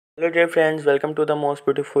Hello dear friends, welcome to the most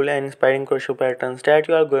beautiful and inspiring crochet patterns that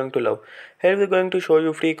you are going to love. Here we are going to show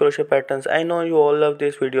you free crochet patterns. I know you all love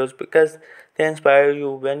these videos because they inspire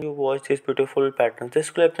you when you watch these beautiful patterns.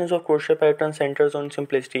 This collection of crochet patterns centers on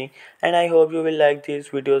simplicity, and I hope you will like these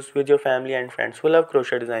videos with your family and friends who love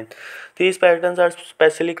crochet design. These patterns are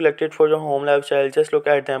specially collected for your home lifestyle. Just look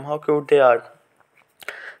at them, how cute they are.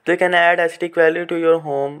 They can add aesthetic value to your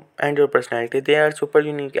home and your personality. They are super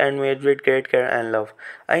unique and made with great care and love.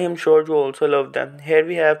 I am sure you also love them. Here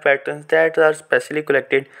we have patterns that are specially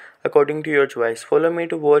collected according to your choice. Follow me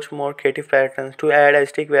to watch more creative patterns to add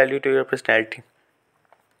aesthetic value to your personality.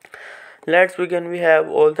 Let's begin. We have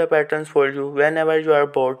all the patterns for you. Whenever you are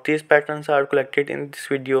bored, these patterns are collected in this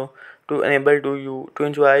video to enable you to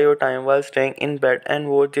enjoy your time while staying in bed and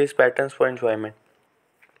watch these patterns for enjoyment.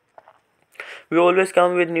 We always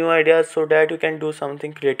come with new ideas so that you can do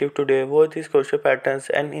something creative today. Watch these crochet patterns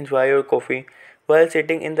and enjoy your coffee while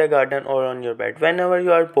sitting in the garden or on your bed. Whenever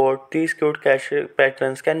you are bored, these cute crochet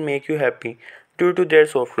patterns can make you happy due to their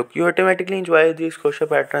soft look. You automatically enjoy these crochet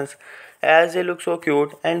patterns as they look so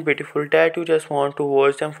cute and beautiful that you just want to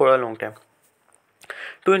watch them for a long time.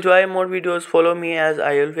 To enjoy more videos, follow me as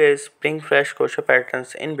I always bring fresh crochet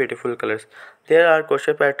patterns in beautiful colors. There are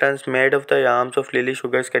crochet patterns made of the yarns of Lily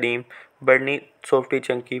Sugar's Kareem, Bunny Softy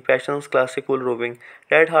Chunky, Passion's Classic Wool Roving,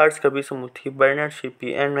 Red Heart's Cubby Smoothie, Bernard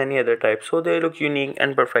Shippy, and many other types, so they look unique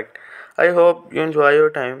and perfect. I hope you enjoy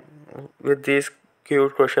your time with these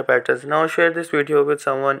cute crochet patterns. Now share this video with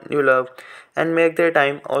someone you love and make their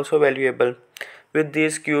time also valuable with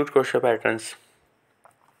these cute crochet patterns.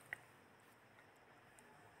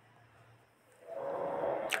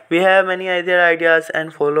 We have many other ideas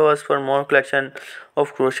and follow us for more collection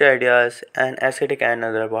of crochet ideas and aesthetic and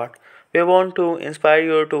other part. We want to inspire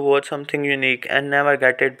you to watch something unique and never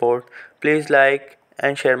get it bored. Please like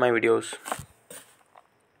and share my videos.